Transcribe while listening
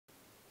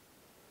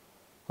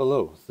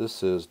Hello,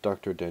 this is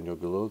Dr. Daniel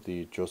Gullo,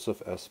 the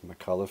Joseph S.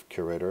 McAuliffe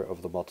Curator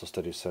of the Malta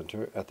Studies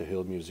Center at the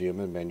Hill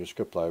Museum and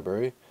Manuscript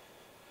Library,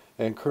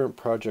 and current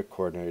project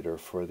coordinator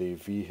for the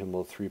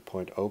vHMML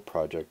 3.0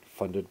 project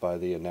funded by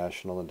the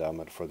National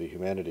Endowment for the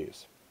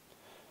Humanities.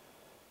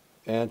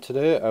 And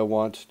today I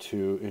want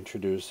to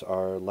introduce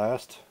our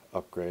last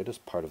upgrade as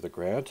part of the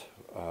grant,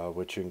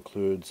 which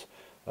includes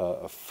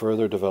a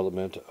further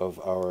development of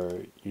our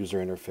user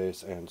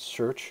interface and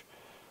search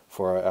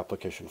for our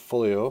application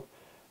Folio,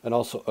 and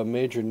also a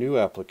major new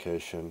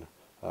application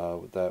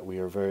that we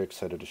are very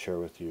excited to share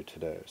with you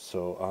today.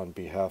 So on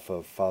behalf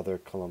of Father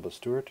Columba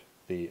Stewart,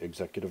 the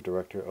Executive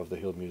Director of the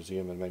Hill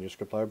Museum and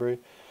Manuscript Library,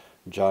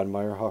 John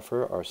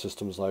Meyerhofer, our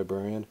Systems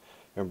Librarian,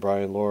 and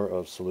Brian Lohr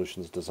of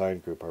Solutions Design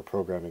Group, our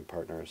programming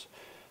partners,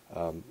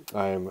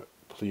 I am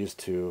pleased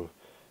to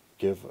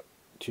give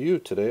to you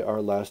today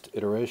our last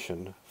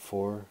iteration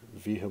for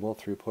vHMML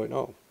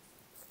 3.0.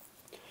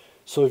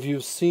 So if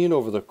you've seen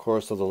over the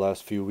course of the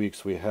last few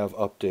weeks, we have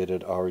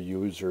updated our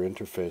user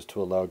interface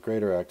to allow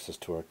greater access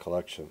to our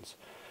collections.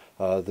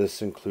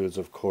 This includes,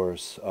 of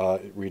course,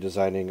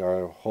 redesigning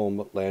our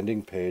home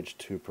landing page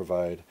to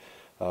provide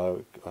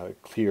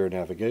clear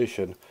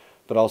navigation,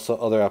 but also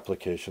other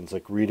applications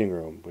like Reading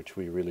Room, which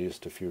we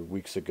released a few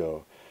weeks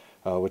ago,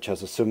 which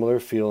has a similar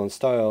feel and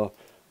style,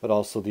 but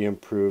also the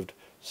improved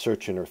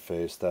search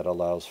interface that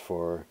allows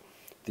for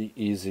the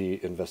easy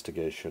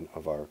investigation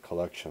of our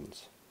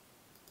collections.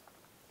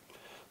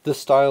 This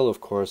style,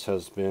 of course,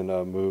 has been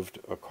moved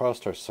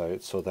across our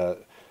site so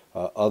that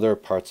other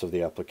parts of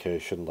the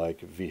application,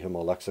 like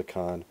vHMML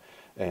Lexicon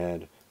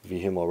and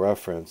vHMML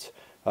Reference,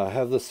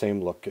 have the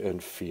same look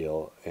and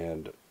feel,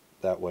 and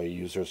that way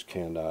users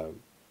can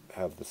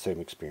have the same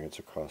experience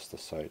across the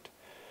site.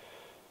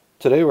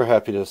 Today we're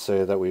happy to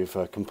say that we've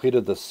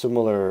completed the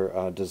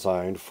similar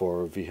design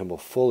for vHMML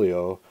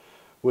Folio,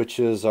 which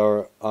is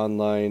our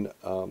online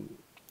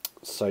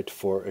site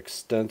for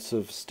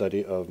extensive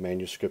study of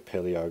manuscript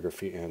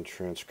paleography and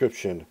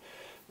transcription,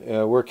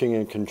 working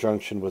in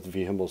conjunction with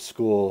vHMML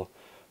School,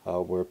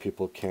 where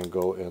people can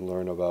go and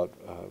learn about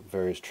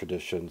various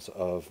traditions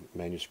of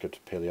manuscript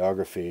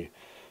paleography,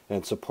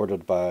 and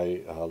supported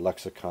by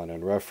lexicon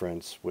and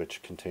reference,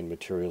 which contain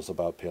materials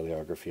about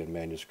paleography and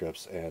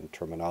manuscripts and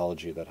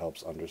terminology that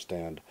helps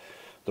understand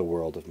the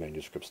world of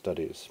manuscript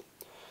studies.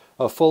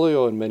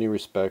 Folio, in many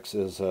respects,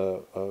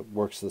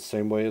 works the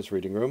same way as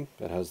Reading Room.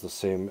 It has the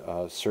same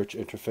search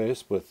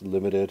interface with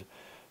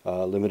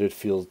limited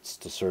fields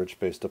to search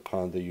based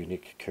upon the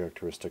unique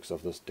characteristics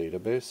of this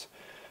database.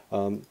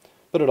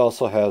 But it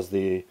also has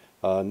the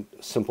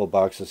simple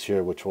boxes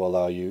here, which will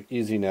allow you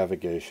easy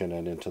navigation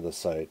and into the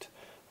site.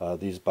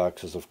 These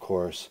boxes, of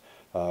course,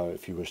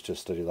 if you wish to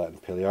study Latin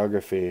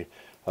paleography,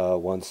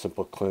 one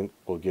simple click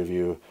will give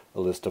you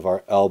a list of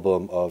our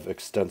album of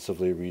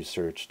extensively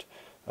researched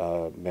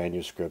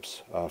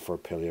manuscripts for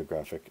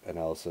paleographic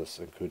analysis,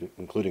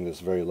 including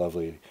this very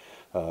lovely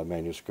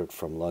manuscript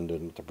from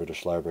London, the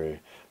British Library,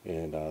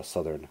 in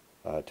Southern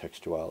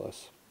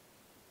Textualis.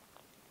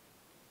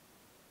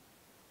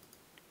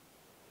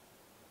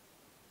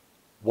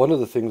 One of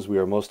the things we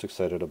are most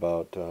excited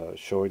about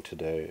showing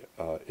today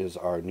is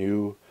our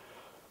new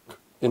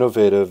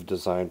innovative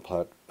design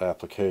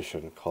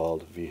application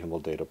called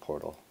vHMML Data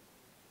Portal.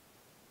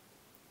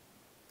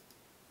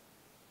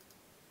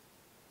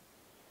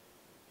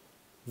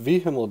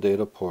 vHMML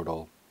Data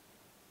Portal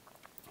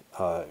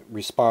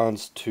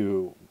responds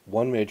to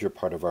one major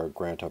part of our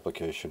grant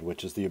application,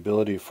 which is the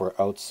ability for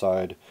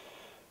outside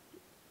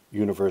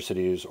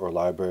universities or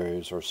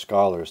libraries or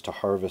scholars to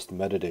harvest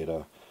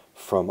metadata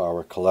from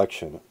our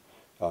collection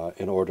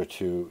in order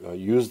to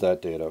use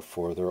that data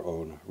for their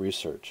own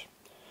research.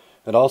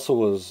 It also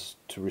was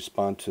to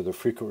respond to the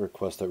frequent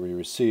requests that we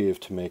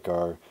received to make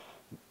our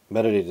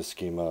metadata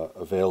schema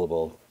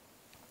available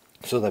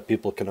so that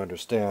people can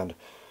understand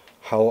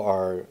how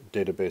our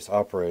database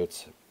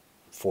operates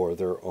for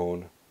their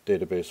own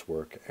database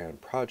work and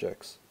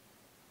projects.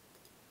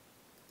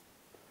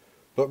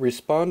 But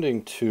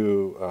responding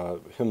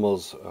to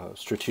HML's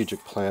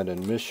strategic plan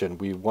and mission,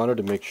 we wanted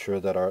to make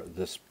sure that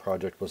this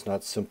project was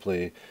not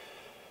simply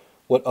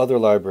what other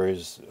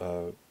libraries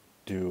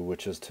do,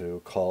 which is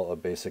to call a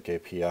basic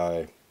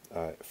API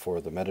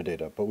for the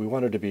metadata, but we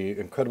wanted to be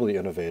incredibly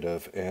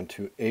innovative and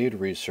to aid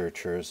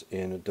researchers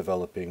in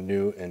developing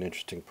new and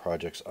interesting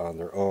projects on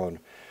their own,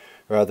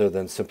 rather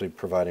than simply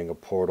providing a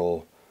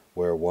portal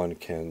where one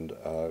can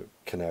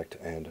connect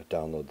and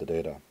download the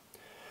data.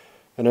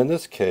 And in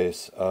this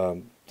case,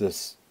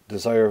 this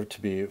desire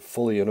to be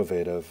fully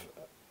innovative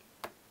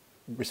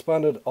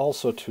responded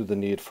also to the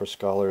need for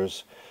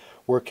scholars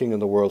working in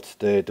the world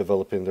today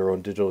developing their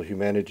own digital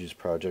humanities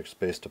projects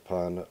based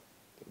upon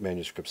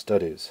manuscript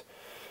studies.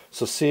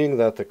 So seeing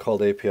that the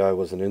called API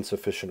was an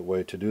insufficient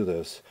way to do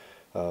this,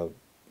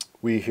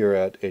 we here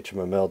at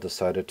HMML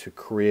decided to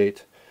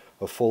create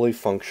a fully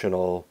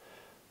functional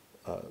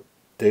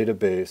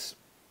database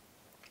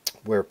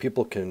where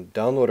people can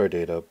download our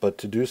data, but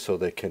to do so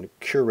they can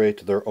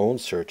curate their own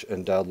search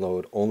and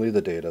download only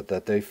the data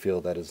that they feel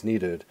that is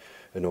needed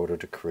in order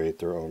to create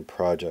their own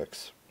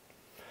projects.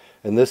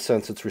 In this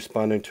sense, it's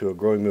responding to a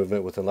growing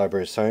movement within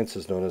library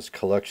sciences known as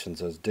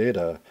collections as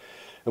data,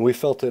 and we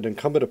felt it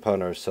incumbent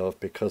upon ourselves,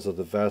 because of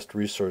the vast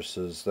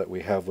resources that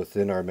we have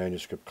within our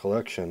manuscript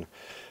collection,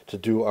 to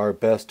do our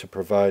best to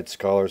provide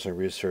scholars and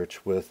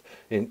research with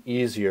an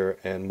easier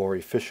and more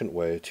efficient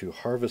way to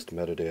harvest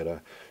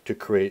metadata to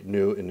create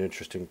new and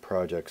interesting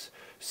projects,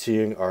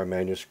 seeing our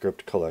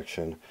manuscript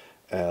collection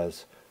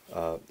as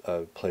a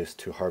place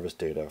to harvest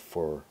data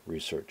for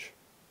research.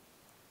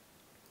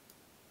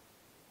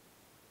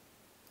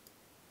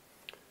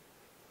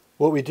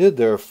 What we did,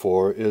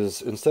 therefore,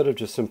 is instead of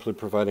just simply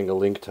providing a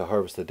link to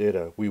harvest the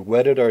data, we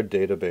wedded our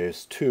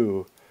database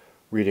to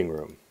Reading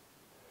Room,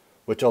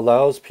 which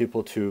allows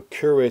people to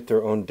curate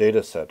their own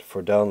data set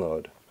for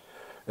download.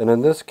 And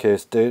in this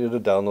case, data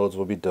downloads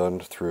will be done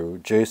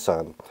through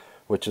JSON,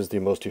 which is the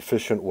most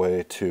efficient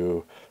way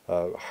to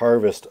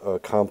harvest a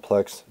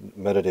complex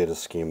metadata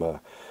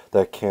schema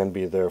that can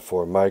be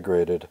therefore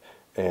migrated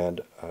and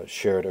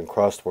shared and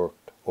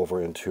cross-worked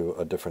over into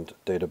a different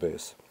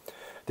database.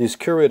 These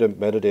curated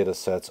metadata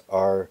sets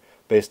are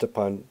based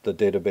upon the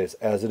database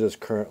as it is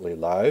currently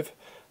live,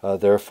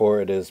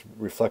 therefore it is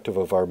reflective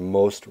of our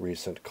most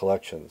recent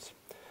collections.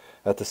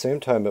 At the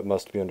same time, it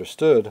must be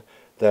understood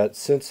that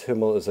since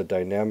HMML is a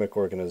dynamic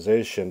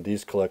organization,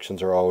 these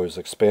collections are always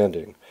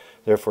expanding.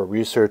 Therefore,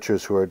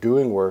 researchers who are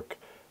doing work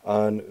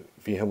on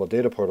vHMML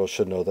Data Portal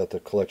should know that the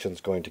collection is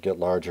going to get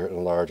larger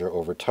and larger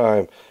over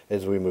time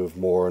as we move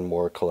more and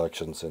more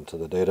collections into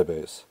the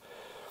database.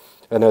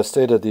 And as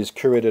stated, these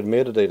curated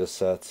metadata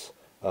sets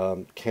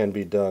can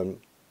be done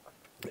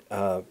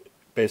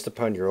based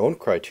upon your own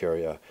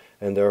criteria,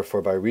 and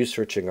therefore by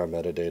researching our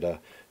metadata,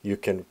 you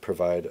can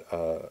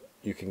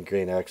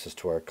gain access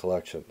to our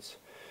collections.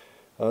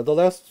 The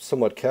last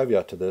somewhat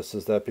caveat to this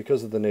is that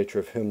because of the nature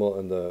of HMML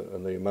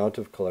and the amount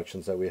of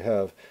collections that we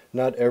have,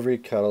 not every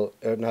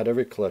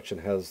collection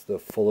has the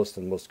fullest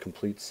and most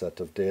complete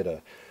set of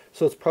data.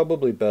 So it's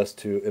probably best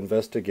to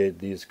investigate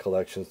these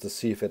collections to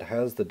see if it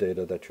has the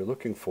data that you're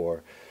looking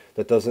for.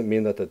 That doesn't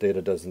mean that the data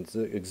doesn't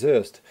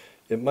exist.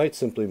 It might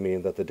simply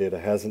mean that the data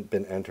hasn't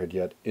been entered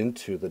yet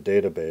into the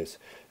database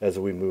as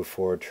we move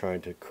forward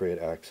trying to create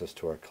access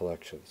to our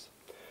collections.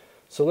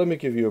 So let me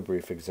give you a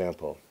brief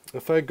example.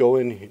 If I go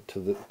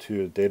into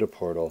the Data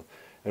Portal,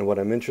 and what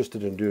I'm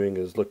interested in doing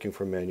is looking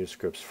for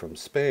manuscripts from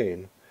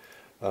Spain,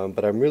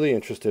 but I'm really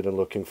interested in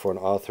looking for an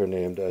author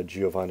named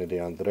Giovanni de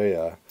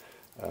Andrea.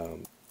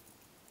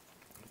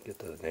 Get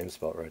the name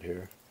spelled right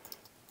here.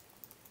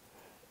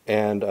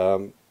 And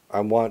I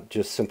want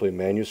just simply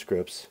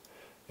manuscripts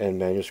and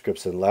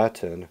manuscripts in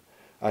Latin.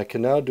 I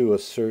can now do a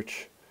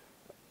search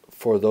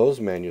for those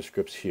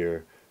manuscripts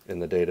here in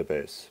the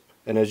database.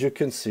 And as you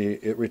can see,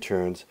 it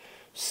returns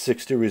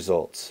 60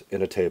 results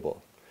in a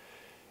table.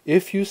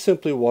 If you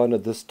simply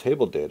wanted this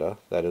table data,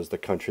 that is the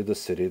country, the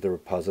city, the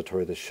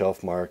repository, the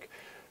shelf mark,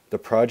 the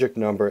project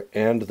number,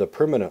 and the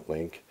permanent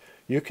link,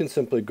 you can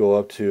simply go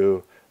up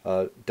to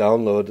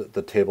download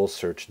the table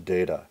search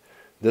data.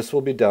 This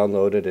will be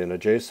downloaded in a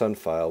JSON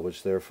file,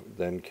 which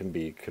then can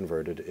be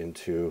converted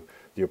into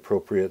the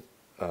appropriate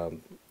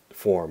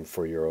form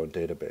for your own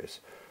database.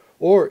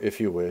 Or, if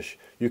you wish,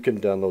 you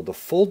can download the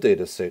full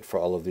data set for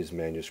all of these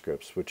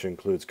manuscripts, which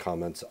includes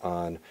comments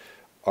on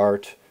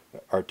art,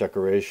 art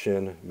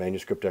decoration,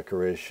 manuscript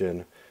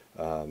decoration,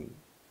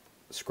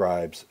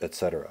 scribes,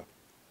 etc.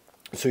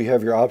 So you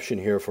have your option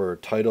here for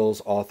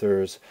titles,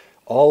 authors,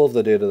 all of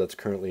the data that's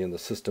currently in the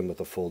system with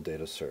a full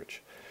data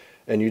search.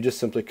 And you just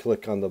simply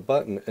click on the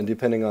button, and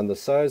depending on the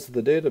size of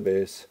the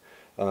database,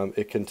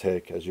 it can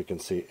take, as you can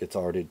see, it's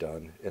already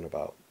done in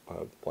about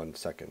 1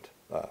 second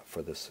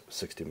for this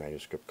 60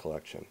 manuscript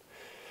collection.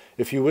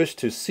 If you wish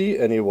to see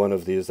any one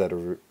of these that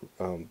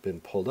have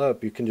been pulled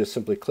up, you can just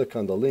simply click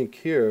on the link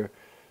here,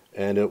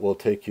 and it will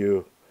take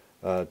you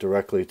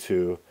directly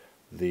to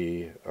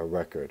the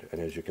record. And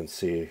as you can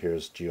see,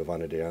 here's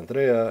Giovanni de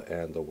Andrea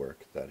and the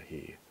work that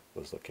he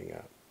was looking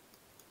at.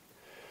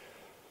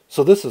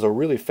 So this is a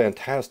really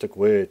fantastic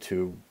way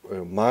to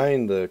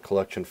mine the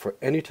collection for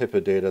any type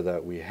of data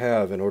that we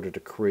have in order to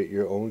create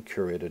your own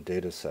curated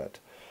data set.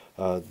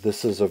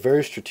 This is a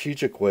very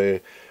strategic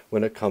way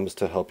when it comes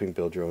to helping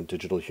build your own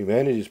digital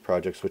humanities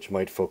projects, which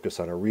might focus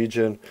on a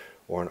region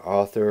or an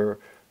author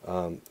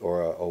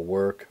or a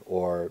work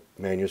or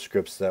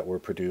manuscripts that were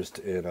produced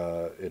in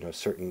a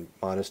certain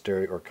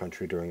monastery or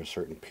country during a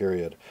certain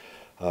period.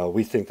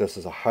 We think this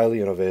is a highly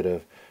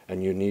innovative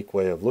and unique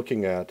way of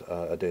looking at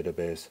a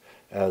database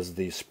as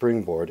the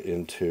springboard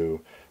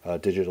into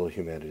digital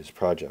humanities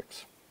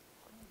projects.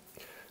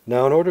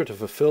 Now, in order to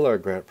fulfill our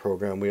grant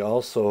program, we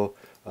also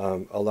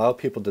allow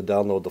people to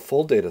download the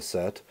full data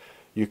set.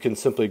 You can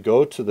simply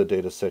go to the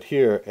data set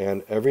here,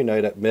 and every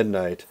night at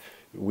midnight,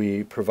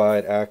 we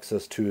provide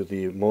access to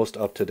the most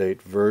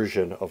up-to-date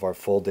version of our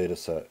full data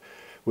set,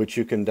 which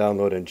you can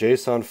download in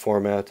JSON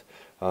format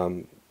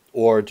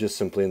or just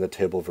simply in the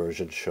table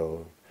version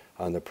shown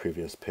on the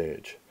previous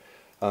page.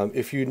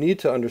 If you need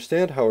to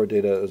understand how our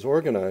data is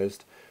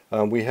organized,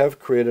 we have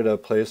created a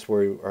place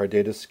where our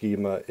data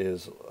schema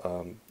is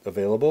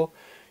available.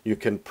 You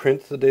can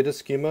print the data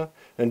schema,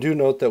 and do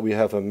note that we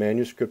have a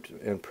manuscript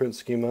and print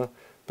schema,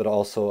 but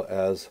also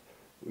as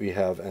we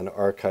have an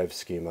archive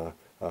schema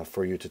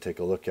for you to take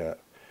a look at.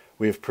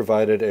 We've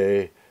provided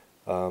a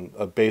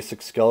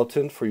basic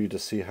skeleton for you to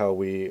see how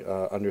we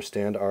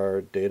understand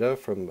our data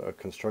from a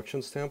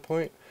construction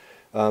standpoint.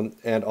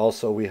 And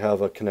also we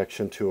have a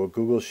connection to a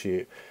Google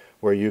Sheet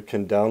where you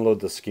can download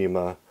the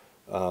schema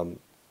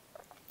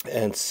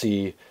and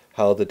see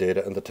how the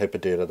data and the type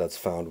of data that's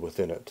found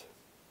within it.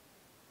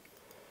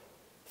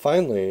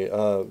 Finally,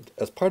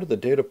 as part of the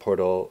data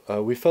portal,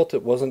 we felt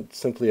it wasn't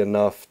simply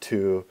enough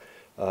to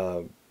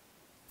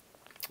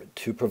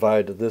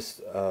provide this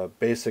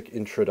basic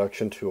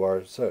introduction to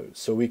our site.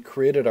 So we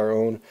created our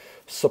own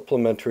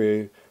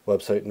supplementary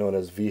website known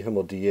as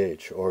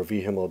vHMML or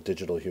vHMML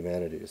Digital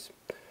Humanities.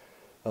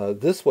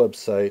 This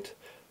website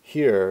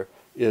here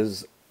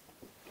is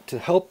to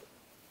help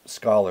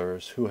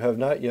scholars who have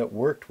not yet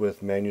worked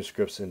with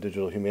manuscripts in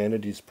digital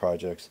humanities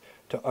projects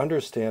to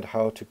understand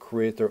how to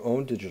create their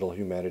own digital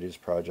humanities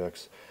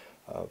projects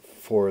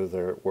for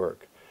their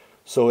work.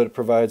 So it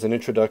provides an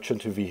introduction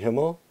to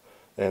vHMML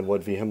and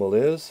what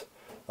vHMML is,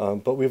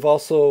 but we've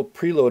also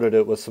preloaded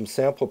it with some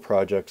sample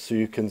projects so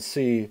you can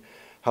see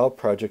how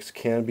projects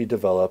can be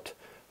developed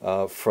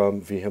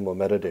from vHMML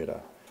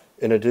metadata.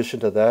 In addition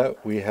to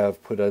that, we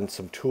have put in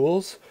some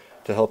tools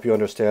to help you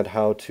understand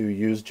how to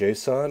use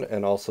JSON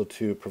and also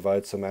to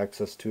provide some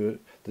access to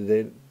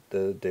the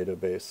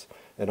database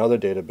and other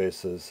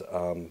databases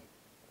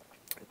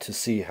to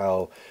see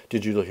how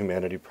digital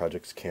humanity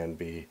projects can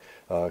be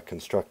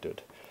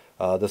constructed.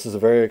 This is a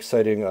very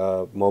exciting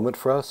moment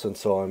for us, and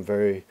so I'm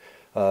very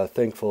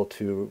thankful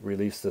to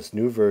release this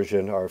new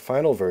version, our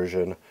final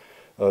version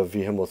of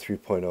vHMML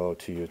 3.0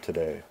 to you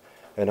today.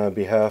 And on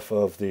behalf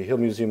of the Hill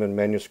Museum and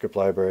Manuscript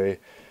Library,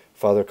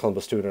 Father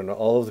Columbus student, and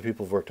all of the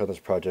people who've worked on this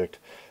project,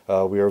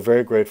 we are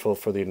very grateful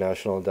for the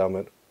National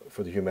Endowment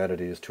for the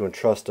Humanities to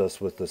entrust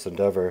us with this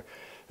endeavor,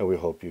 and we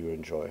hope you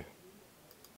enjoy.